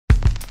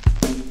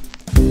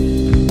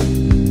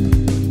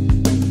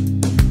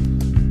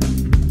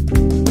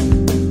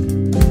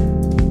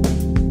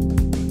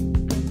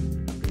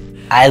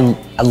I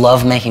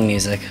love making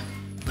music.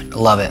 I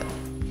love it.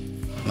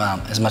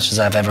 As much as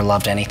I've ever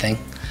loved anything.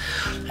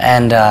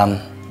 And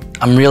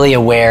I'm really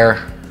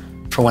aware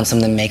for when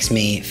something makes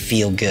me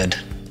feel good,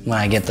 when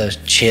I get those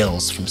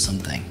chills from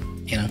something.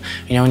 You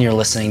know when you're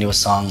listening to a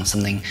song and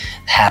something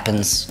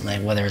happens,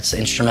 like whether it's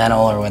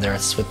instrumental or whether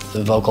it's with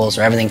the vocals,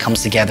 or everything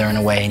comes together in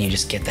a way and you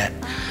just get that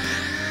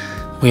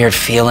weird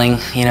feeling,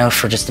 you know,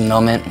 for just a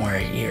moment where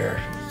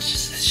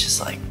it's just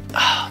like,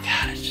 oh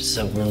God, it's just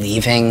so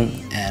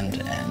relieving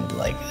and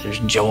like there's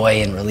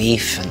joy and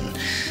relief and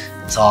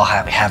it's all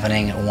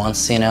happening at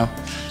once, you know.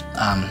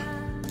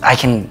 I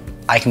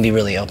can be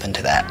really open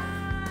to that.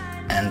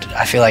 And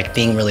I feel like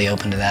being really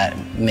open to that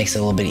makes it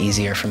a little bit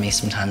easier for me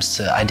sometimes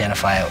to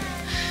identify it.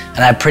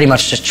 And I pretty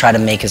much just try to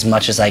make as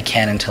much as I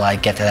can until I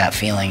get to that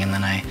feeling, and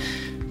then I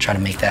try to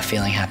make that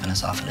feeling happen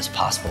as often as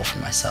possible for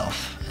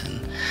myself.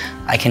 And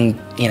I can,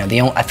 you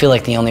know, I feel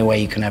like the only way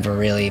you can ever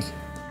really,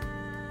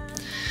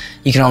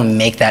 you can only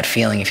make that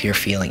feeling if you're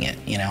feeling it,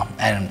 you know?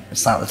 And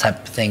it's not the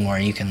type of thing where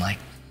you can like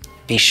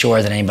be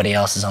sure that anybody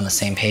else is on the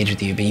same page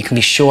with you, but you can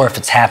be sure if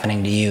it's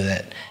happening to you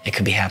that it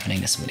could be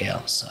happening to somebody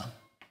else, so.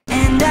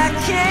 And I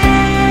can't